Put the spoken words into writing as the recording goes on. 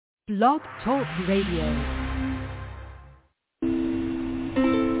Blog Talk Radio.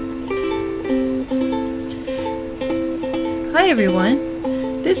 Hi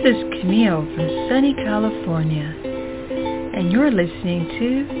everyone, this is Camille from sunny California, and you're listening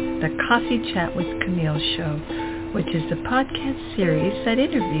to the Coffee Chat with Camille show, which is a podcast series that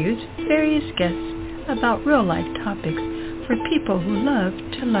interviews various guests about real-life topics for people who love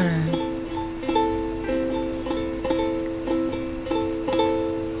to learn.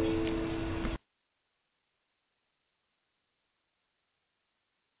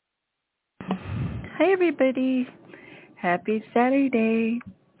 Hi everybody, happy Saturday.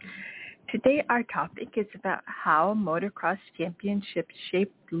 Today our topic is about how motocross championships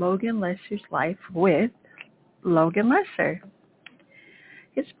shaped Logan Lessar's life with Logan Lessar.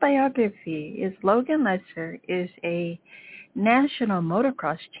 His biography is Logan Lessar is a national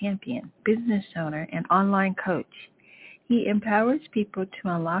motocross champion, business owner, and online coach. He empowers people to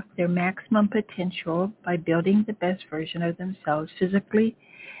unlock their maximum potential by building the best version of themselves physically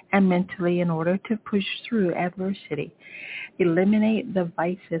and mentally in order to push through adversity, eliminate the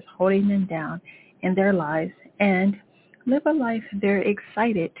vices holding them down in their lives, and live a life they're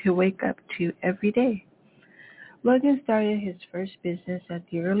excited to wake up to every day. Logan started his first business at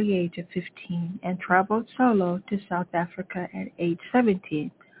the early age of 15 and traveled solo to South Africa at age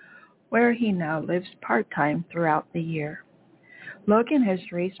 17, where he now lives part-time throughout the year. Logan has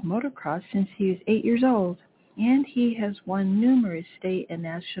raced motocross since he was 8 years old, and he has won numerous state and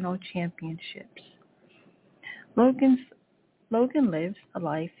national championships. Logan lives a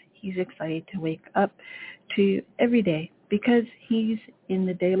life he's excited to wake up to every day because he's in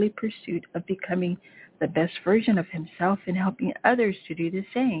the daily pursuit of becoming the best version of himself and helping others to do the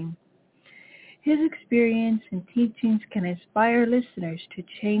same. His experience and teachings can inspire listeners to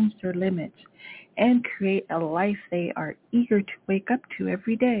change their limits and create a life they are eager to wake up to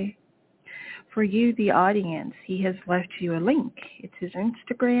every day. For you, the audience, he has left you a link. It's his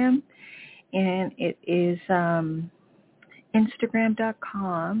Instagram, and it is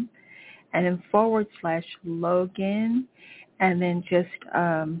Instagram.com, and then /Logan, and then just,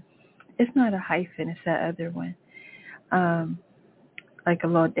 it's not a hyphen, it's that other one, like a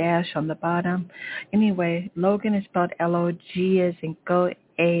little dash on the bottom. Anyway, Logan is spelled L-O-G as in go,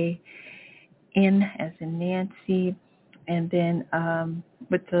 A-N as in Nancy, and then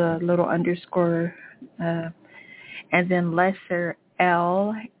with the little underscore, and then Lessar,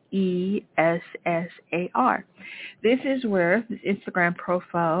 L-E-S-S-A-R. This is where his Instagram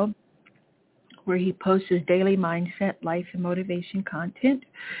profile, where he posts his daily mindset, life, and motivation content,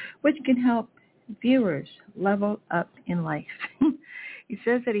 which can help viewers level up in life. He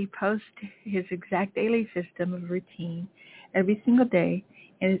says that he posts his exact daily system of routine every single day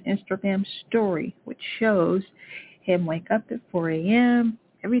in his Instagram story, which shows him wake up at 4 a.m.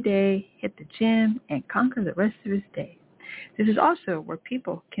 every day, hit the gym, and conquer the rest of his day. This is also where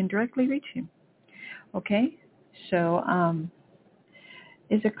people can directly reach him. Okay? So,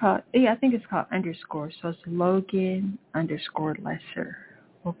 is it called, I think it's called underscore. So it's Logan _ Lessar.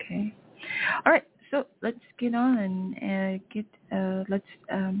 Okay? All right. So let's get on and let's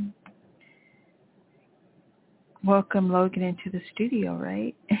welcome Logan into the studio,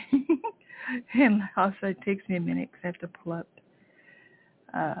 right? And also it takes me a minute because I have to pull up.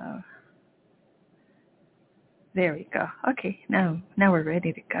 There we go. Okay, now we're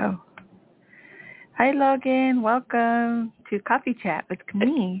ready to go. Hi, Logan. Welcome to Coffee Chat with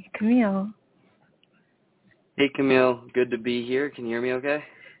Camille. Hey, Camille. Good to be here. Can you hear me okay?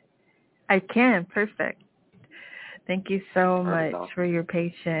 I can. Perfect. Thank you so Perfect. much for your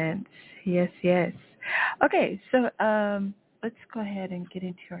patience. Yes. Okay, so let's go ahead and get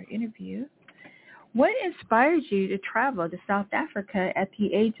into our interview. What inspired you to travel to South Africa at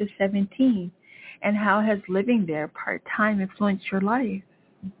the age of 17, and how has living there part-time influenced your life?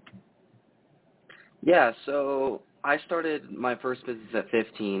 Yeah, so I started my first business at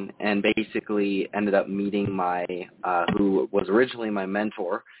 15 and basically ended up meeting my, who was originally my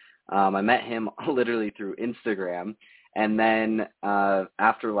mentor. I met him literally through Instagram, and then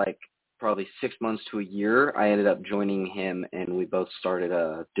after like probably 6 months to a year, I ended up joining him, and we both started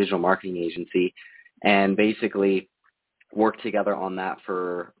a digital marketing agency and basically worked together on that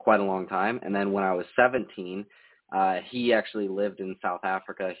for quite a long time. And then when I was 17, he actually lived in South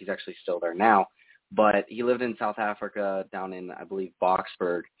Africa. He's actually still there now, but he lived in South Africa down in, I believe,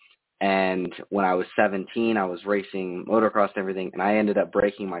 Boksburg. And when I was 17, I was racing motocross and everything, and I ended up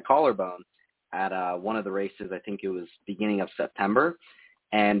breaking my collarbone at one of the races. I think it was beginning of September.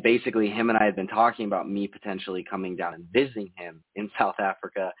 And basically him and I had been talking about me potentially coming down and visiting him in South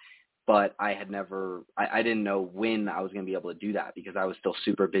Africa. but I didn't know when I was going to be able to do that because I was still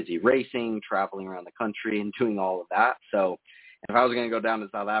super busy racing, traveling around the country and doing all of that. So if I was going to go down to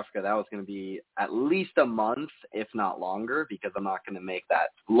South Africa, that was going to be at least a month, if not longer, because I'm not going to make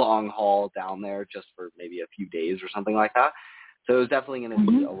that long haul down there just for maybe a few days or something like that. So it was definitely going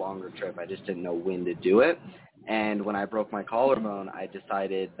to be a longer trip. I just didn't know when to do it. And when I broke my collarbone, I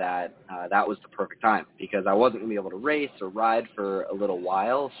decided that that was the perfect time because I wasn't going to be able to race or ride for a little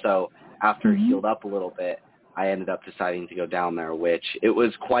while. So after it healed up a little bit, I ended up deciding to go down there, which it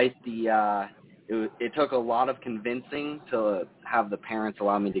was quite the it took a lot of convincing to have the parents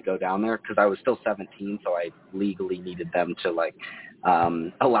allow me to go down there because I was still 17, so I legally needed them to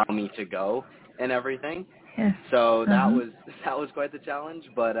allow me to go and everything. Yes. So that was quite the challenge,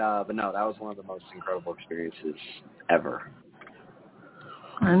 but no, that was one of the most incredible experiences ever.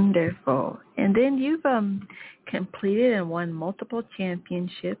 Wonderful. And then you've completed and won multiple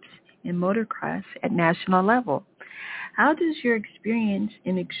championships in motocross at national level. How does your experience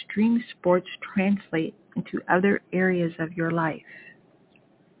in extreme sports translate into other areas of your life?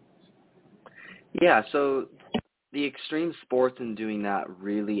 Yeah, so the extreme sports and doing that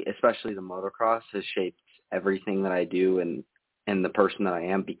really, especially the motocross, has shaped everything that I do and the person that I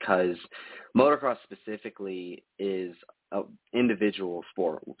am because motocross specifically is an individual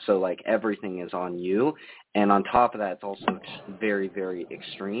sport. So everything is on you. And on top of that, it's also very, very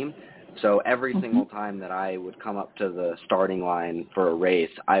extreme. So every single time that I would come up to the starting line for a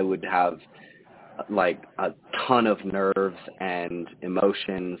race, I would have a ton of nerves and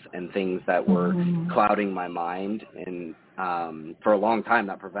emotions and things that were clouding my mind. And for a long time,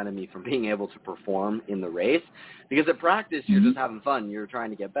 that prevented me from being able to perform in the race because at practice, you're just having fun. You're trying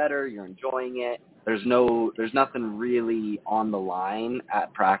to get better. You're enjoying it. There's nothing really on the line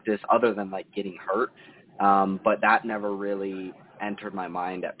at practice other than getting hurt. But that never really entered my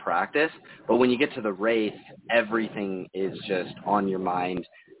mind at practice. But when you get to the race, everything is just on your mind.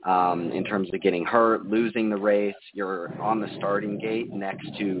 In terms of getting hurt, losing the race, you're on the starting gate next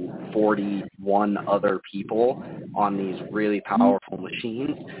to 41 other people on these really powerful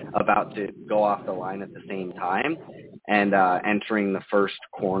machines about to go off the line at the same time and entering the first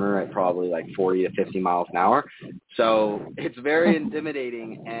corner at probably 40 to 50 miles an hour. So it's very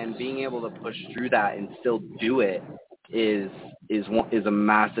intimidating, and being able to push through that and still do it is a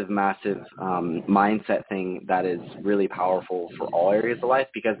massive mindset thing that is really powerful for all areas of life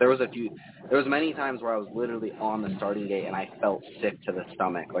because there was many times where I was literally on the starting gate and I felt sick to the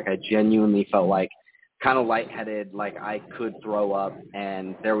stomach. I genuinely felt kind of lightheaded, I could throw up,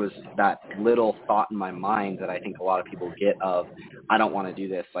 and there was that little thought in my mind that I think a lot of people get of, I don't want to do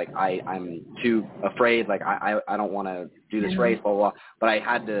this, I'm too afraid, I don't want to do this race, blah, blah, blah. But I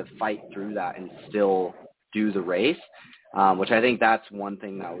had to fight through that and still do the race, which I think that's one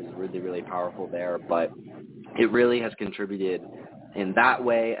thing that was really, really powerful there. But it really has contributed in that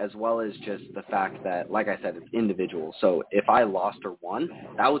way, as well as just the fact that, like I said, it's individual. So if I lost or won,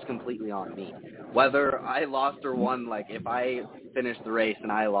 that was completely on me. Whether I lost or won, if I finished the race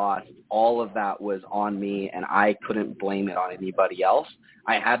and I lost, all of that was on me, and I couldn't blame it on anybody else.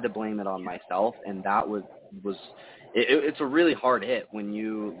 I had to blame it on myself, and that was it's a really hard hit when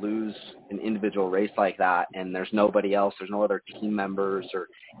you lose an individual race like that and there's nobody else, there's no other team members or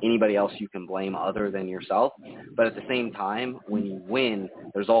anybody else you can blame other than yourself. But at the same time, when you win,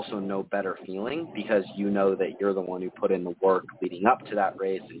 there's also no better feeling because you know that you're the one who put in the work leading up to that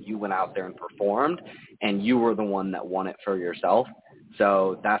race and you went out there and performed and you were the one that won it for yourself.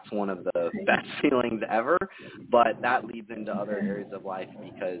 So that's one of the best feelings ever, but that leads into other areas of life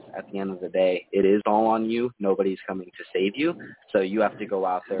because at the end of the day, it is all on you. Nobody's coming to save you. So you have to go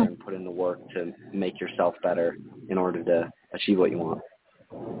out there and put in the work to make yourself better in order to achieve what you want.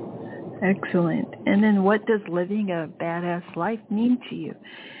 Excellent. And then what does living a badass life mean to you?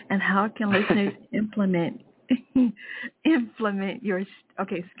 And how can listeners implement your,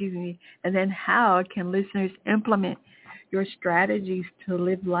 and then how can listeners implement your strategies to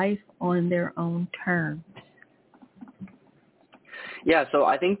live life on their own terms? Yeah, so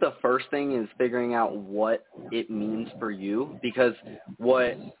I think the first thing is figuring out what it means for you, because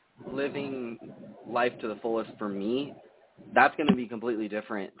what living life to the fullest for me, that's going to be completely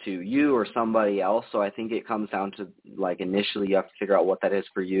different to you or somebody else. So I think it comes down to initially you have to figure out what that is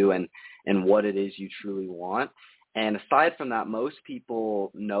for you and what it is you truly want. And aside from that, most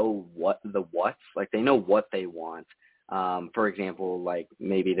people know what's, they know what they want. For example,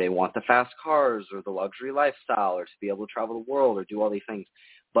 maybe they want the fast cars or the luxury lifestyle or to be able to travel the world or do all these things,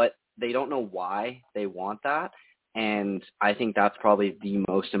 but they don't know why they want that. And I think that's probably the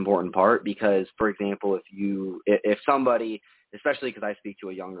most important part because, for example, if somebody especially because I speak to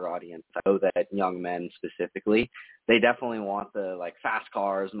a younger audience. I know that young men specifically, they definitely want the like fast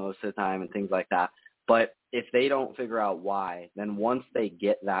cars most of the time and things like that. But if they don't figure out why, then once they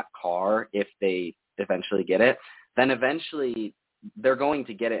get that car, if they eventually get it, then eventually they're going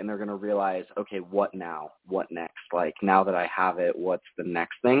to get it and they're going to realize, okay, what now? What next? Like, now that I have it, what's the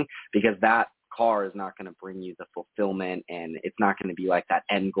next thing? Because that car is not going to bring you the fulfillment, and it's not going to be like that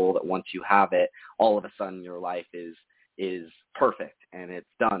end goal that once you have it, all of a sudden your life is perfect and it's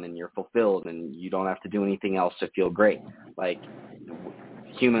done and you're fulfilled and you don't have to do anything else to feel great. Like,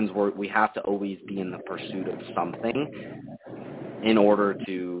 humans, we have to always be in the pursuit of something in order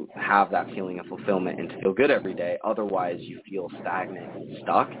to have that feeling of fulfillment and to feel good every day. Otherwise, you feel stagnant and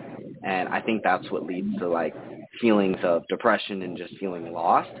stuck. And I think that's what leads to like feelings of depression and just feeling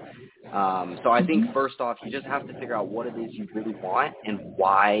lost. So I think first off, you just have to figure out what it is you really want and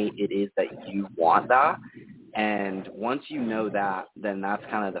why it is that you want that. And once you know that, then that's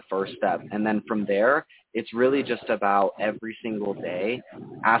kind of the first step. And then from there, it's really just about every single day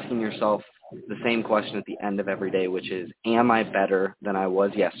asking yourself the same question at the end of every day, which is, am I better than I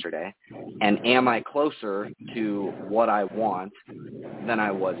was yesterday? And am I closer to what I want than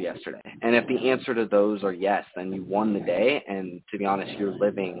I was yesterday? And if the answer to those are yes, then you won the day. And to be honest, you're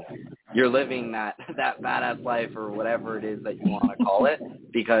living that badass life, or whatever it is that you want to call it,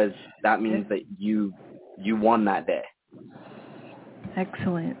 because that means that you won that day.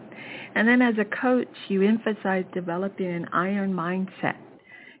 Excellent. And then as a coach, you emphasize developing an iron mindset.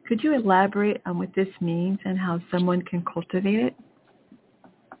 Could you elaborate on what this means and how someone can cultivate it?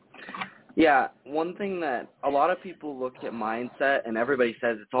 Yeah, one thing that a lot of people look at mindset, and everybody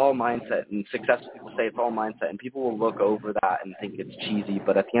says it's all mindset, and successful people say it's all mindset, and people will look over that and think it's cheesy.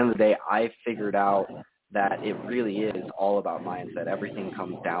 But at the end of the day, I figured out that it really is all about mindset. Everything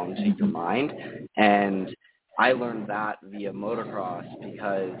comes down to your mind. And I learned that via motocross,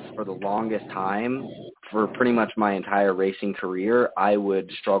 because for the longest time, for pretty much my entire racing career, I would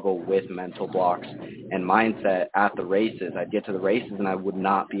struggle with mental blocks and mindset at the races. I'd get to the races and I would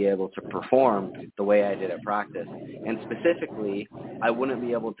not be able to perform the way I did at practice. And specifically, I wouldn't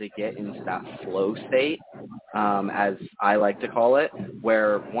be able to get into that flow state, as I like to call it,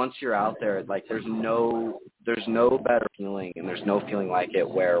 where once you're out there, like there's no better feeling, and there's no feeling like it,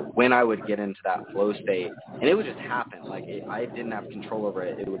 where when I would get into that flow state, and it would just happen, like I didn't have control over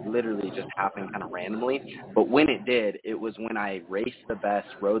it. It would literally just happen kind of randomly. But when it did, it was when I raced the best,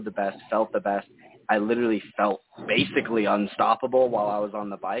 rode the best, felt the best. I literally felt basically unstoppable while I was on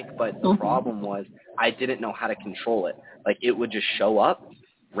the bike. But the problem was I didn't know how to control it. Like, it would just show up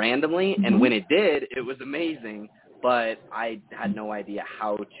randomly, and when it did, it was amazing. But I had no idea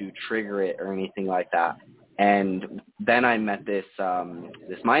how to trigger it or anything like that. And then I met this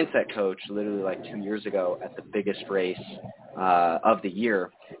mindset coach literally like 2 years ago at the biggest race of the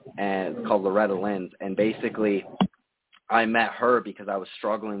year, and it's called Loretta Lynn's. And basically, I met her because I was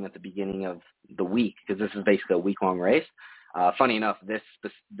struggling at the beginning of the week, because this is basically a week-long race. Funny enough,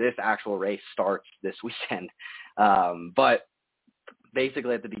 this actual race starts this weekend. But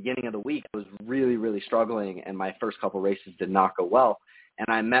basically, at the beginning of the week, I was really, really struggling, and my first couple races did not go well. And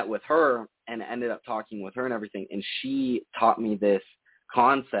I met with her and ended up talking with her and everything. And she taught me this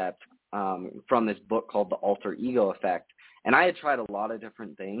concept from this book called The Alter Ego Effect. And I had tried a lot of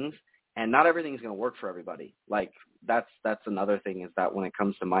different things, and not everything's going to work for everybody. Like, that's another thing, is that when it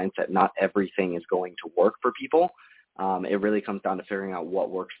comes to mindset, not everything is going to work for people. It really comes down to figuring out what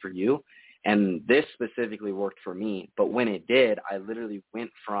works for you. And this specifically worked for me. But when it did, I literally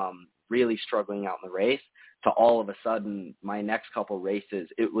went from really struggling out in the race to all of a sudden my next couple races,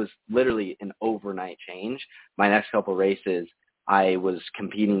 it was literally an overnight change. My next couple races, I was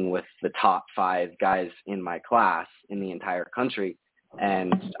competing with the top 5 guys in my class in the entire country.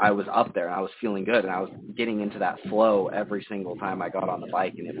 And I was up there, and I was feeling good, and I was getting into that flow every single time I got on the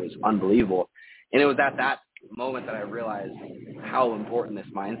bike, and it was unbelievable. And it was at that moment that I realized how important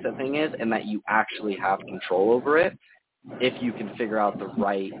this mindset thing is, and that you actually have control over it if you can figure out the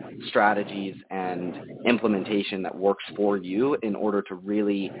right strategies and implementation that works for you in order to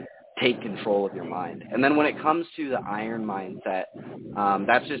really take control of your mind. And then when it comes to the iron mindset,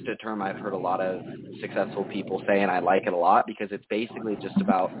 that's just a term I've heard a lot of successful people say, and I like it a lot, because it's basically just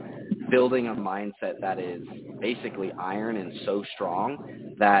about building a mindset that is basically iron and so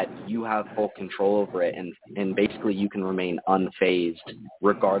strong that you have full control over it, and basically you can remain unfazed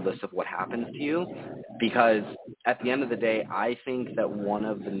regardless of what happens to you. Because at the end of the day, I think that one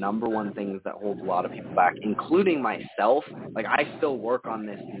of the number one things that holds a lot of people back, including myself, like I still work on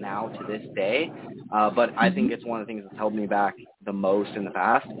this now to this day, but I think it's one of the things that's held me back the most in the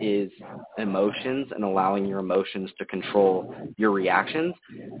past is emotions and allowing your emotions to control your reactions,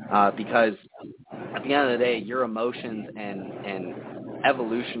 because at the end of the day, your emotions and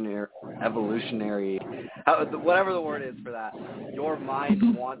evolutionary, whatever the word is for that, your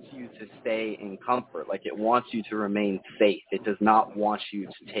mind wants you to stay in comfort. Like it wants you to remain safe. It does not want you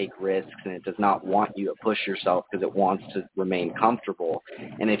to take risks, and it does not want you to push yourself because it wants to remain comfortable.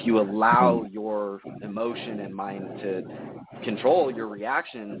 And if you allow your emotion and mind to control your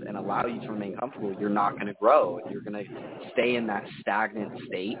reactions and allow you to remain comfortable, you're not going to grow. You're going to stay in that stagnant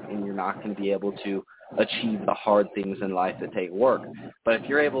state, and you're not going to be able to achieve the hard things in life that take work. But if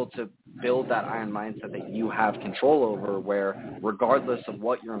you're able to build that iron mindset that you have control over, where regardless of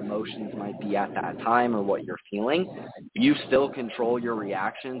what your emotions might be at that time or what you're feeling, you still control your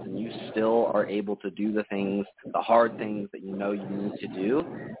reactions and you still are able to do the things, the hard things that you know you need to do,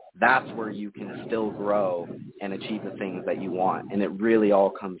 that's where you can still grow and achieve the things that you want. And it really all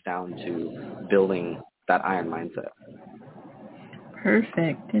comes down to building that iron mindset.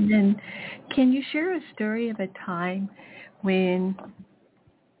 Perfect. And then can you share a story of a time when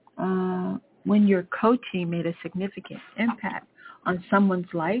your coaching made a significant impact on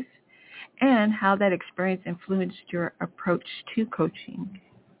someone's life and how that experience influenced your approach to coaching?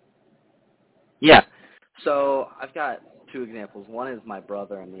 Yeah. So I've got two examples. One is my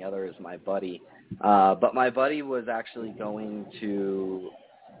brother and the other is my buddy. But my buddy was actually going to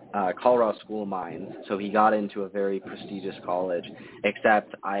Colorado School of Mines, so he got into a very prestigious college,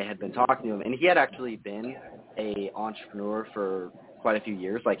 except I had been talking to him, and he had actually been a entrepreneur for quite a few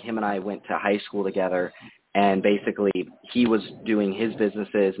years. Like him and I went to high school together, and basically he was doing his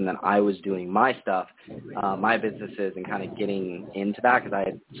businesses, and then I was doing my stuff, my businesses, and kind of getting into that because I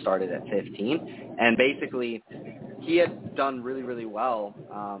had started at 15. And basically he had done really, really well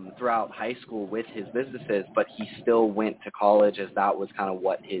throughout high school with his businesses, but he still went to college as that was kind of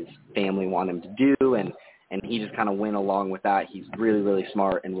what his family wanted him to do, and he just kind of went along with that. He's really, really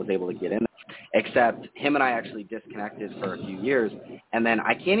smart and was able to get in there. Except him and I actually disconnected for a few years, and then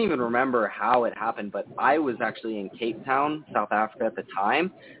I can't even remember how it happened, but I was actually in Cape Town, South Africa at the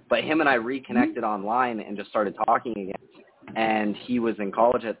time, but him and I reconnected online and just started talking again. And he was in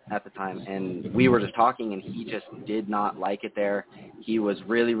college at the time, and we were just talking, and he just did not like it there. He was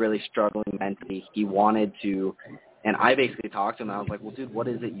really, really struggling mentally. He wanted to, and I basically talked to him, and I was like, well, dude, what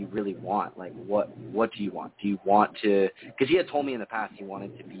is it you really want? Like, what do you want? Do you want to, because he had told me in the past he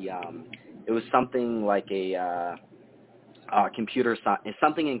wanted to be, it was something like a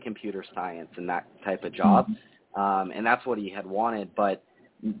something in computer science and that type of job, and that's what he had wanted, but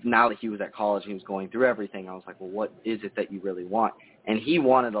now that he was at college, he was going through everything. I was like, well, what is it that you really want? And he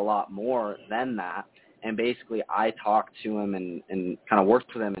wanted a lot more than that. And basically I talked to him and kind of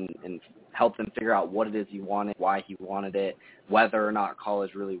worked with him and helped him figure out what it is he wanted, why he wanted it, whether or not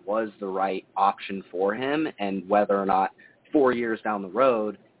college really was the right option for him, and whether or not 4 years down the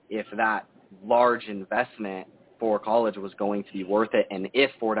road, if that large investment for college was going to be worth it. And if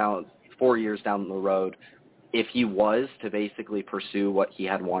 4 years down the road, if he was to basically pursue what he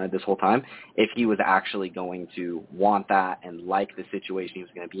had wanted this whole time, if he was actually going to want that and like the situation he was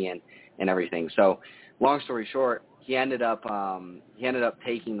going to be in and everything. So long story short, he ended up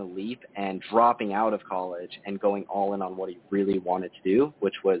taking the leap and dropping out of college and going all in on what he really wanted to do,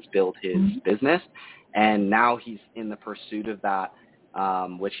 which was build his business. And now he's in the pursuit of that,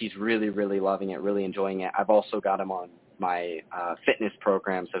 which he's really, really loving it, really enjoying it. I've also got him on my fitness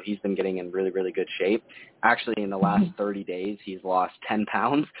program, so he's been getting in really, really good shape. Actually, in the last 30 days, he's lost 10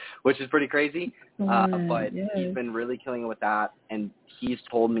 pounds, which is pretty crazy. But he's been really killing it with that, and he's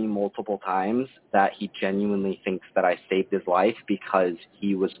told me multiple times that he genuinely thinks that I saved his life because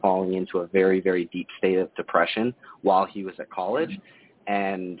he was falling into a very, very deep state of depression while he was at college,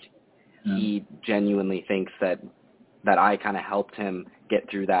 and he genuinely thinks that I kind of helped him get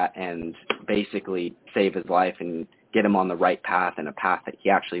through that and basically save his life and get him on the right path and a path that he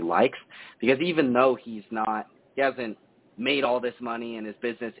actually likes. Because even though he hasn't made all this money and his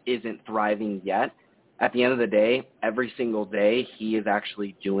business isn't thriving yet, at the end of the day, every single day, he is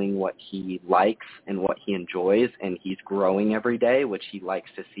actually doing what he likes and what he enjoys, and he's growing every day, which he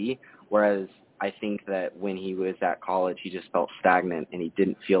likes to see. Whereas I think that when he was at college, he just felt stagnant and he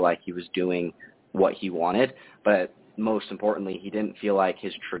didn't feel like he was doing what he wanted. But most importantly, he didn't feel like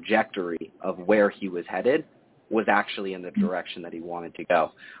his trajectory of where he was headed was actually in the direction that he wanted to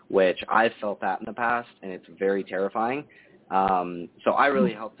go, which I've felt that in the past, and it's very terrifying. So I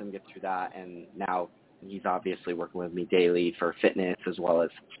really helped him get through that, and now he's obviously working with me daily for fitness as well as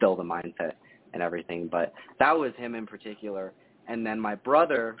still the mindset and everything. But that was him in particular. And then my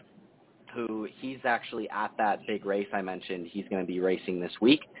brother, who he's actually at that big race I mentioned. He's going to be racing this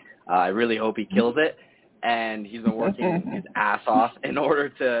week. I really hope he kills it. And he's been working his ass off in order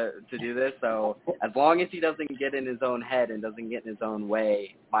to do this. So as long as he doesn't get in his own head and doesn't get in his own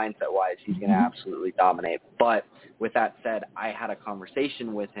way mindset-wise, he's going to absolutely dominate. But with that said, I had a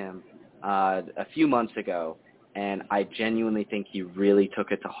conversation with him a few months ago, and I genuinely think he really took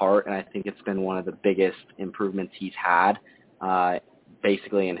it to heart, and I think it's been one of the biggest improvements he's had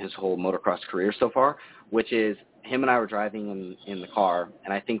basically in his whole motocross career so far, which is him and I were driving in the car,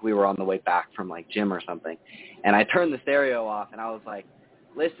 and I think we were on the way back from, like, gym or something, and I turned the stereo off, and I was like,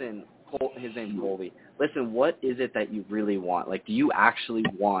 listen, his name's Colby, listen, what is it that you really want? Like, do you actually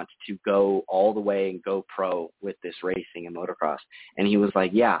want to go all the way and go pro with this racing and motocross? And he was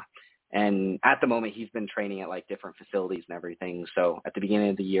like, yeah. And at the moment, he's been training at, like, different facilities and everything. So at the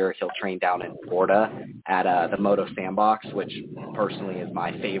beginning of the year, he'll train down in Florida at the Moto Sandbox, which personally is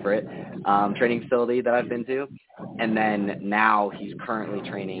my favorite training facility that I've been to. And then now he's currently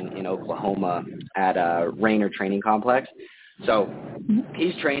training in Oklahoma at Rainer Training Complex. So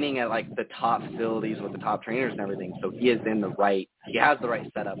he's training at, like, the top facilities with the top trainers and everything. So he has the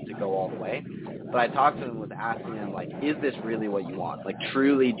right setup to go all the way. But I talked to him, was asking him, like, is this really what you want? Like,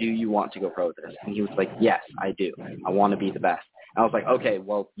 truly, do you want to go pro with this? And he was like, yes, I do. I want to be the best. And I was like, okay,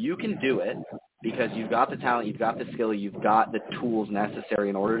 well, you can do it because you've got the talent, you've got the skill, you've got the tools necessary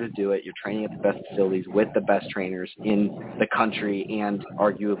in order to do it. You're training at the best facilities with the best trainers in the country and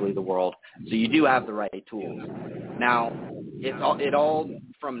arguably the world. So you do have the right tools. Now, it all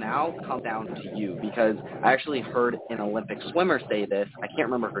from now comes down to you, because I actually heard an Olympic swimmer say this. I can't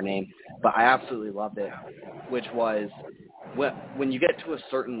remember her name, but I absolutely loved it, which was when you get to a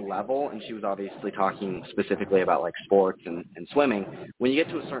certain level, and she was obviously talking specifically about, like, sports and swimming, when you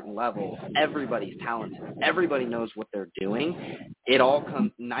get to a certain level, everybody's talented. Everybody knows what they're doing. It all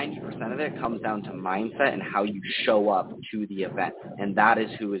comes, 90% of it comes down to mindset and how you show up to the event, and that is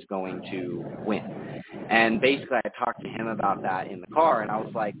who is going to win. And basically I talked to him about that in the car, and I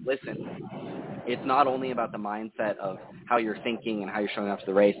was like, listen, it's not only about the mindset of how you're thinking and how you're showing up to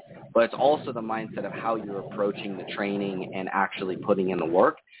the race, but it's also the mindset of how you're approaching the training and actually putting in the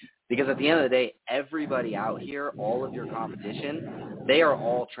work. Because at the end of the day, everybody out here, all of your competition, they are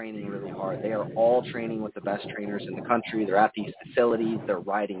all training really hard. They are all training with the best trainers in the country. They're at these facilities. They're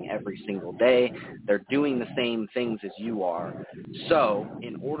riding every single day. They're doing the same things as you are. So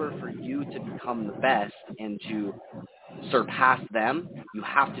in order for you to become the best and to surpass them, you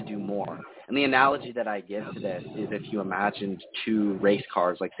have to do more. And the analogy that I give to this is if you imagined two race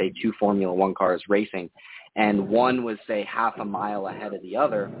cars, like say two Formula One cars racing, and one was, say, half a mile ahead of the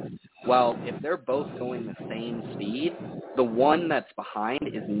other, well, if they're both going the same speed, the one that's behind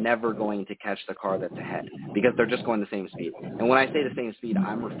is never going to catch the car that's ahead because they're just going the same speed. And when I say the same speed,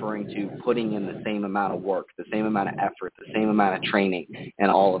 I'm referring to putting in the same amount of work, the same amount of effort, the same amount of training,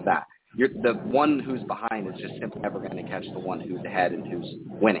 and all of that. The one who's behind is just simply never going to catch the one who's ahead and who's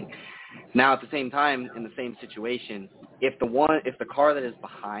winning. Now, at the same time, in the same situation, if the car that is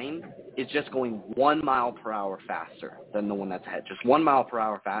behind is just going 1 mile per hour faster than the one that's ahead, just 1 mile per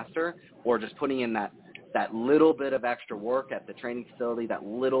hour faster, or just putting in that little bit of extra work at the training facility, that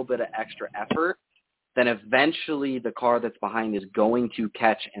little bit of extra effort, then eventually the car that's behind is going to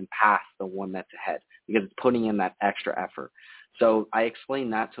catch and pass the one that's ahead because it's putting in that extra effort. So I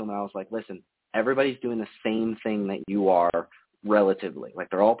explained that to him, and I was like, listen, everybody's doing the same thing that you are relatively. Like,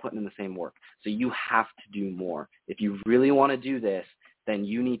 they're all putting in the same work. So you have to do more. If you really want to do this, then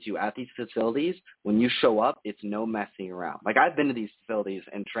you need to, at these facilities, when you show up, it's no messing around. Like, I've been to these facilities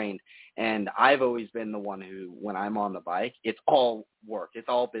and trained, and I've always been the one who, when I'm on the bike, it's all work. It's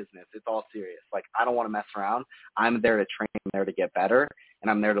all business. It's all serious. Like, I don't want to mess around. I'm there to train. I'm there to get better, and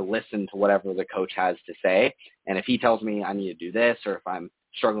I'm there to listen to whatever the coach has to say. And if he tells me I need to do this, or if I'm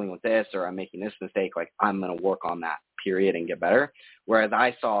struggling with this, or I'm making this mistake, like, I'm going to work on that, period, and get better. Whereas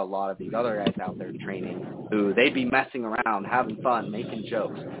I saw a lot of these other guys out there training who they'd be messing around, having fun, making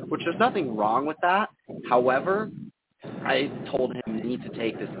jokes, which there's nothing wrong with that. However, I told him you need to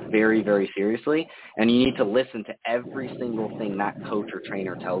take this very, very seriously, and you need to listen to every single thing that coach or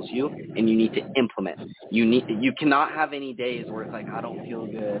trainer tells you, and you need to implement. You cannot have any days where it's like, I don't feel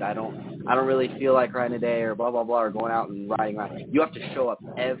good, I don't really feel like riding today, or blah blah blah, or going out and riding around. You have to show up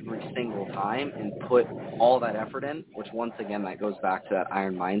every single time and put all that effort in, which once again that goes back to that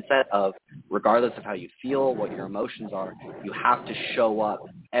iron mindset of regardless of how you feel, what your emotions are, you have to show up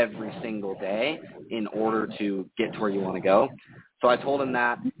every single day in order to get to where you want to go. So I told him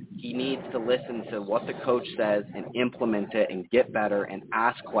that. He needs to listen to what the coach says and implement it and get better and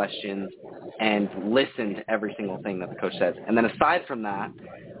ask questions and listen to every single thing that the coach says. And then aside from that,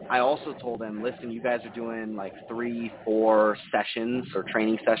 I also told him, listen, you guys are doing like 3-4 sessions or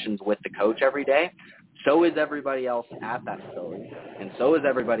training sessions with the coach every day. So is everybody else at that facility, and so is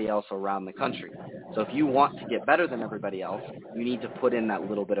everybody else around the country. So if you want to get better than everybody else, you need to put in that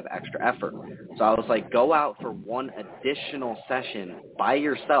little bit of extra effort. So I was like, go out for one additional session by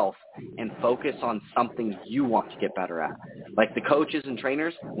yourself and focus on something you want to get better at. Like the coaches and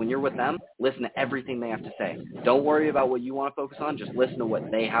trainers, when you're with them, listen to everything they have to say. Don't worry about what you want to focus on. Just listen to what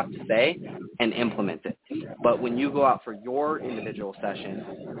they have to say and implement it. But when you go out for your individual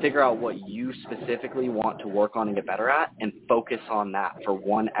session, figure out what you specifically want to work on and get better at and focus on that for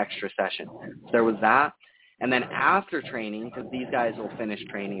one extra session. So there was that. And then after training, because these guys will finish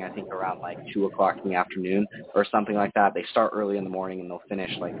training, I think, around like 2 o'clock in the afternoon or something like that. They start early in the morning and they'll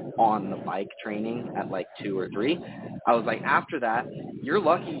finish like on the bike training at like 2 or 3. I was like, after that, you're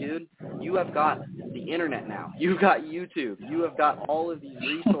lucky, dude. You have got the internet now. You've got YouTube. You have got all of these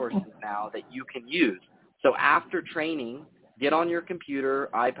resources now that you can use. So after training, get on your computer,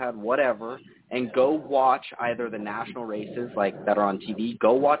 iPad, whatever, and go watch either the national races like that are on TV.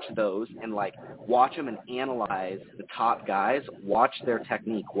 Go watch those and like watch them and analyze the top guys. Watch their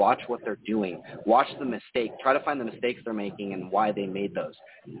technique. Watch what they're doing. Watch the mistake. Try to find the mistakes they're making and why they made those.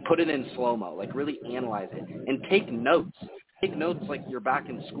 Put it in slow-mo. Like really analyze it and take notes. Take notes like you're back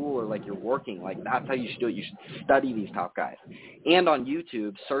in school or like you're working. Like that's how you should do it. You should study these top guys. And on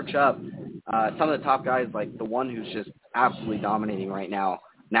YouTube, search up some of the top guys, like the one who's just absolutely dominating right now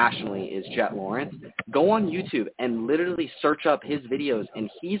nationally is Jet Lawrence. Go on YouTube and literally search up his videos, and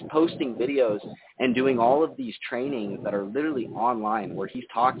he's posting videos and doing all of these trainings that are literally online where he's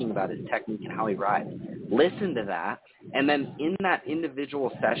talking about his technique and how he rides. Listen to that, and then in that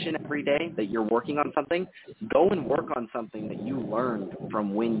individual session every day that you're working on something, go and work on something that you learned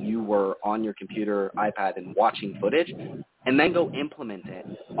from when you were on your computer, iPad, and watching footage, and then go implement it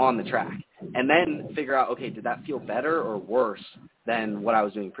on the track. And then figure out, okay, did that feel better or worse than what I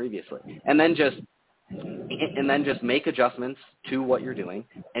was doing previously? And then just make adjustments to what you're doing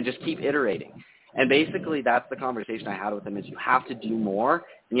and just keep iterating. And basically that's the conversation I had with him, is you have to do more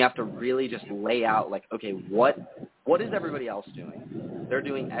and you have to really just lay out like, okay, what is everybody else doing? They're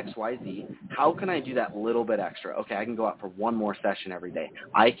doing X, Y, Z. How can I do that little bit extra? Okay, I can go out for one more session every day.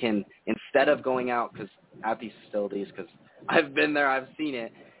 I can, instead of going out at these facilities, because I've been there, I've seen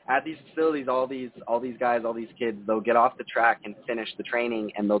it, at these facilities, all these guys, all these kids, they'll get off the track and finish the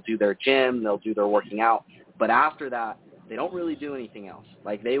training, and they'll do their gym, they'll do their working out. But after that, they don't really do anything else.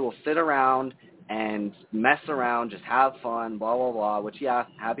 Like, they will sit around and mess around, just have fun, blah, blah, blah, which, yeah,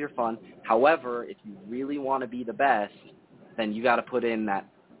 have your fun. However, if you really want to be the best, then you got to put in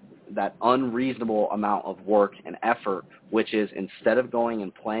that unreasonable amount of work and effort, which is instead of going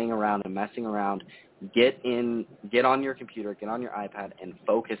and playing around and messing around, get on your computer, get on your iPad, and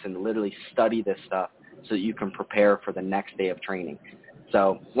focus and literally study this stuff so that you can prepare for the next day of training.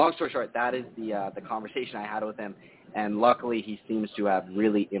 So long story short, that is the conversation I had with him, and luckily he seems to have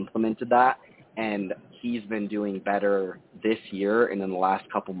really implemented that, and he's been doing better this year and in the last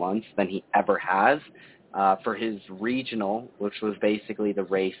couple months than he ever has. For his regional, which was basically the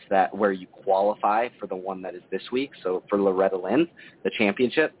race where you qualify for the one that is this week, so for Loretta Lynn, the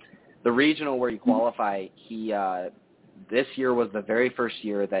championship, the regional where you qualify, this year was the very first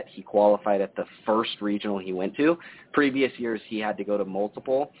year that he qualified at the first regional he went to. Previous years he had to go to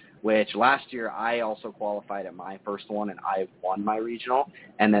multiple, which last year I also qualified at my first one and I won my regional.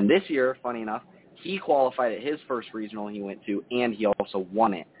 And then this year, funny enough, he qualified at his first regional he went to and he also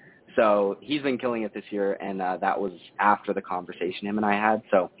won it. So he's been killing it this year, and that was after the conversation him and I had.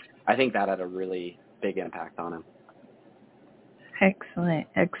 So I think that had a really big impact on him.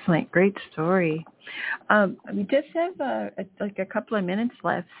 Excellent. Great story. We just have a couple of minutes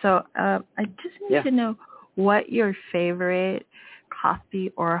left. So I just need to know what your favorite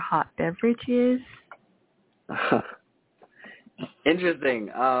coffee or hot beverage is.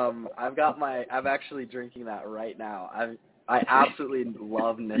 Interesting. I'm actually drinking that right now. I absolutely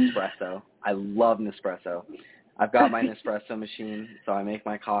love Nespresso. I love Nespresso. I've got my Nespresso machine, so I make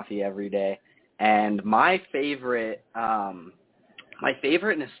my coffee every day. And my favorite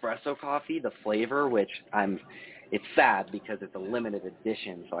Nespresso coffee, the flavor, which it's sad because it's a limited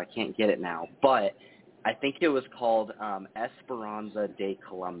edition, so I can't get it now. But I think it was called Esperanza de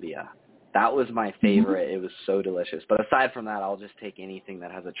Colombia. That was my favorite. It was so delicious. But aside from that, I'll just take anything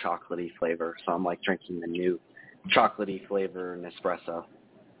that has a chocolatey flavor. So I'm like drinking the new chocolatey flavor Nespresso.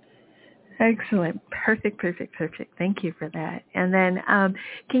 Excellent. Perfect. Thank you for that. And then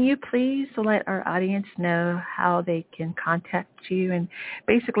can you please let our audience know how they can contact you and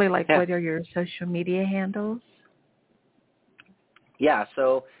basically what are your social media handles? Yeah,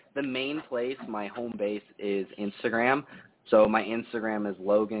 so the main place, my home base, is Instagram. So my Instagram is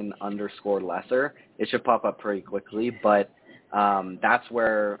Logan_Lessar. It should pop up pretty quickly, but that's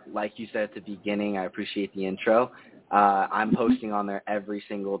where, like you said at the beginning, I appreciate the intro. I'm posting on there every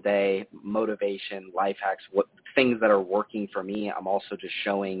single day, motivation, life hacks, things that are working for me. I'm also just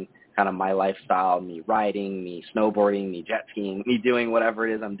showing kind of my lifestyle, me riding, me snowboarding, me jet skiing, me doing whatever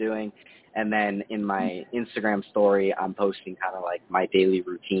it is I'm doing. And then in my Instagram story, I'm posting kind of like my daily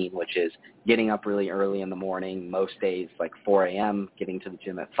routine, which is getting up really early in the morning, most days like 4 a.m., getting to the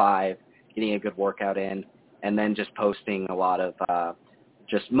gym at 5, getting a good workout in, and then just posting a lot of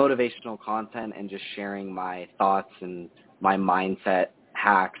just motivational content and just sharing my thoughts and my mindset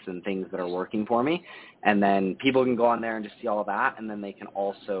hacks and things that are working for me. And then people can go on there and just see all of that, and then they can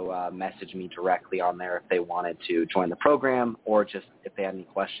also message me directly on there if they wanted to join the program or just if they had any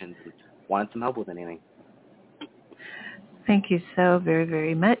questions and wanted some help with anything. Thank you so very,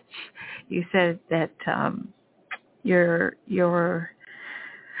 very much. You said that your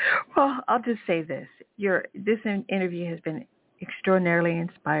well, I'll just say this. This interview has been extraordinarily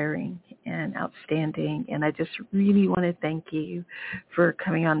inspiring and outstanding, and I just really want to thank you for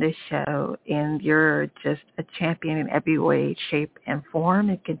coming on this show, and you're just a champion in every way, shape, and form,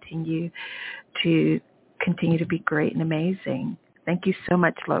 and continue to be great and amazing. Thank you so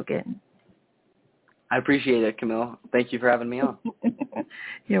much, Logan. I appreciate it, Camille. Thank you for having me on.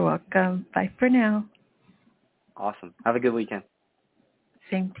 You're welcome. Bye for now. Awesome. Have a good weekend.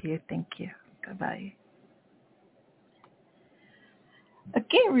 Same to you. Thank you. Goodbye.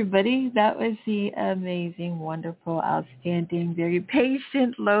 Okay, everybody, that was the amazing, wonderful, outstanding, very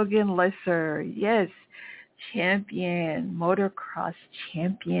patient Logan Lessar. Yes, champion, motocross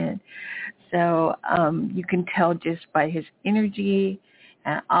champion. So you can tell just by his energy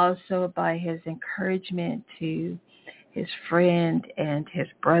and also by his encouragement to his friend and his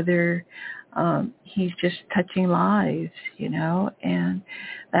brother. He's just touching lives, and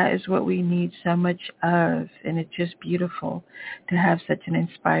that is what we need so much of. And it's just beautiful to have such an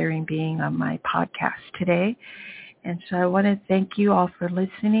inspiring being on my podcast today. And so I want to thank you all for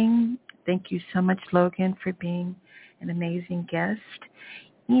listening. Thank you so much, Logan, for being an amazing guest.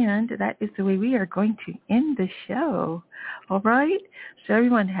 And that is the way we are going to end the show. All right? So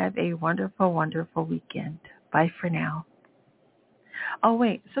everyone have a wonderful, wonderful weekend. Bye for now. Oh,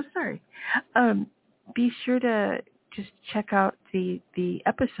 wait. So sorry. Be sure to just check out the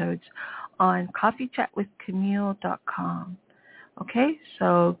episodes on coffeechatwithcamille.com. Okay?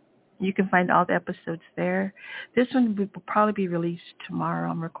 So you can find all the episodes there. This one will probably be released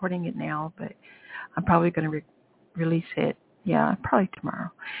tomorrow. I'm recording it now, but I'm probably going to release it. Yeah, probably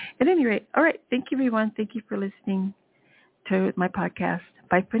tomorrow. At any rate, all right. Thank you, everyone. Thank you for listening to my podcast.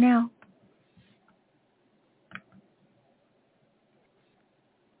 Bye for now.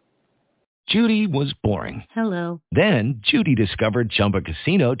 Judy was boring. Hello. Then Judy discovered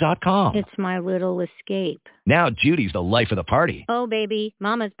ChumbaCasino.com. It's my little escape. Now Judy's the life of the party. Oh, baby,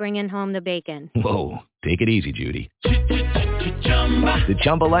 mama's bringing home the bacon. Whoa, take it easy, Judy. The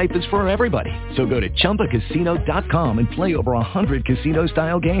Chumba life is for everybody. So go to ChumbaCasino.com and play over 100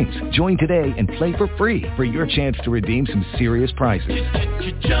 casino-style games. Join today and play for free for your chance to redeem some serious prizes.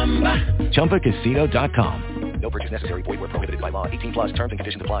 ChumbaCasino.com. No purchase necessary. Void where prohibited by law. 18+ terms and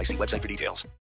conditions apply. See website for details.